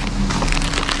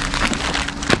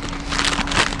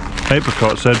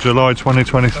 Apricot said July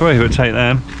 2023. We'll take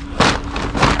them.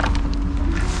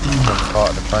 Part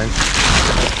of the plane.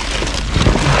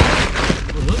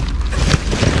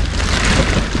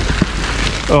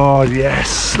 Oh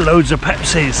yes, loads of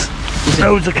Pepsis.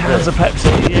 Loads of cans of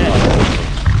Pepsi,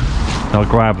 yeah. I'll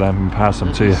grab them and pass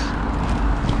them to you.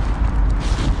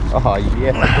 Oh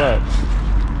yeah, that works.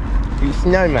 You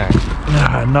snowman.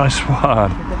 Ah, nice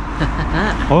one.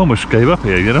 I almost gave up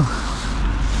here, you know.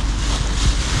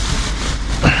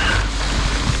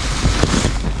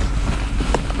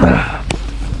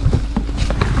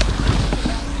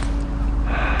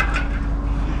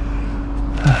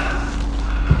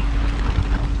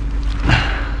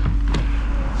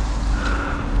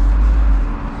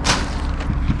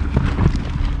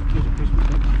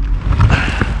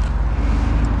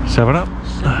 7 Up.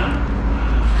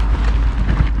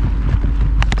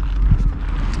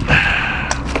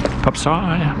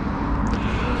 Upside.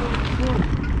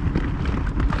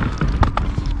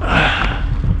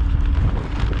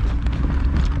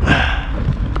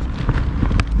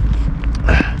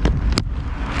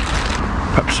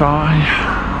 Upside.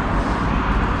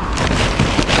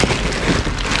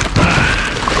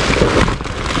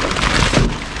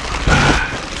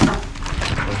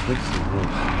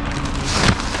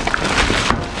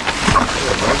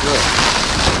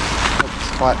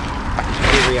 Quite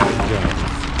very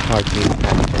Oh,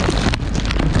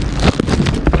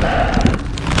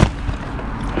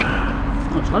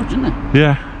 it's loads, isn't it?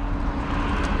 Yeah.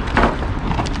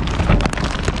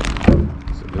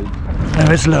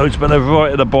 There is loads, but they're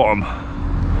right at the bottom.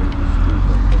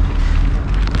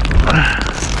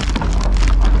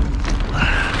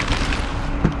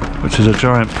 Which is a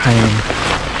giant pain.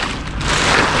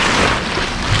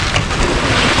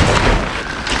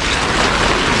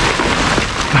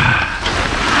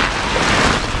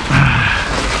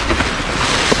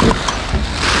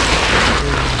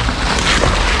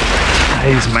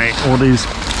 These, mate, all these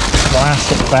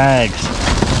plastic bags.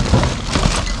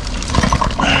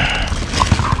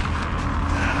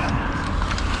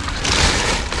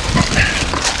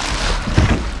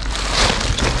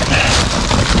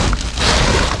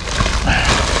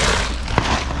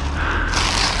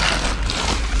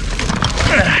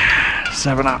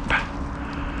 Seven Up.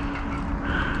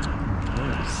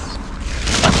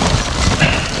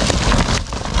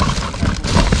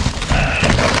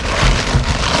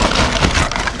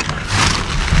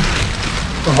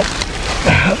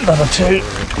 Another 2.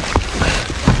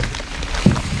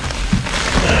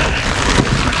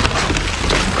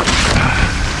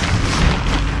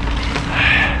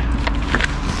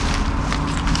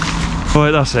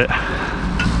 Right, that's it.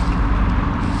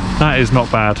 That is not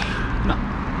bad. No.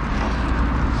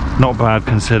 Not bad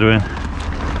considering.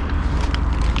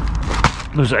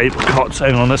 There's apricots.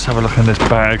 Hang on, let's have a look in this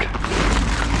bag.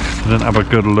 I didn't have a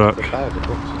good look.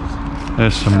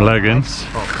 There's some leggings.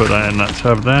 Put that in that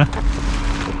tub there.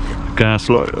 Gas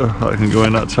lighter, that can go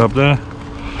in that tub there.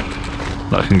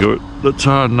 That can go, that's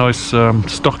a nice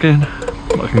stocking.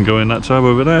 That can go in that tub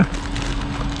over there.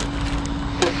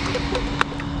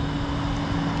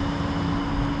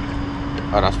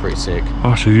 Oh, that's pretty sick.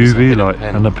 Oh, it's a UV light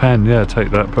and a pen. Yeah,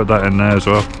 take that, put that in there as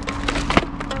well.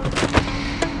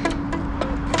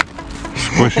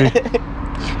 Squishy.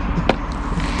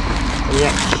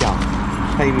 Yeah, shot.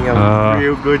 Play me a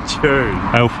real good tune.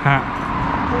 Elf hat.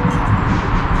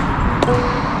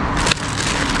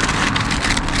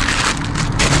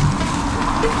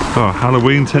 Oh,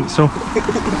 Halloween tinsel. Also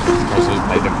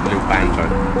played a little banjo.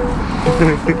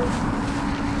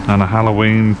 And a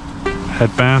Halloween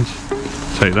headband.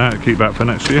 Take that, keep that for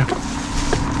next year.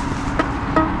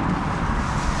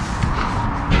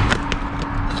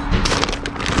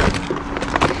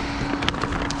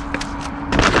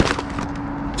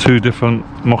 Two different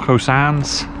Moko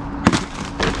sands.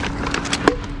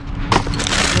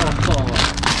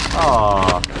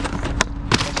 Oh.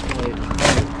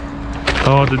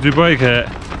 Oh, did you break it?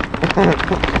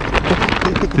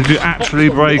 Did you actually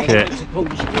break it?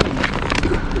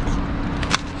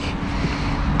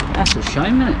 That's a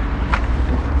shame, isn't it?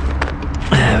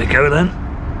 There we go then.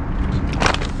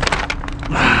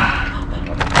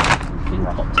 Thing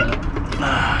popped out.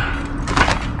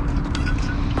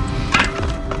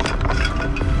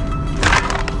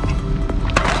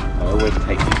 I always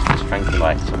take these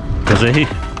tranquilizer. Does he?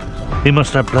 He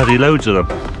must have bloody loads of them.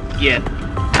 Yeah.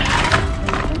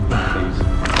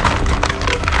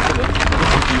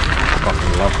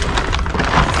 Fucking love them.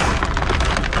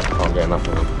 Can't get enough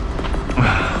of them.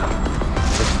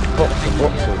 There's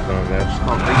boxes down there, I just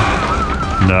can't reach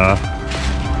them. Nah.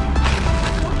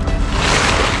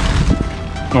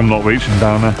 I'm not reaching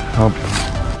down there.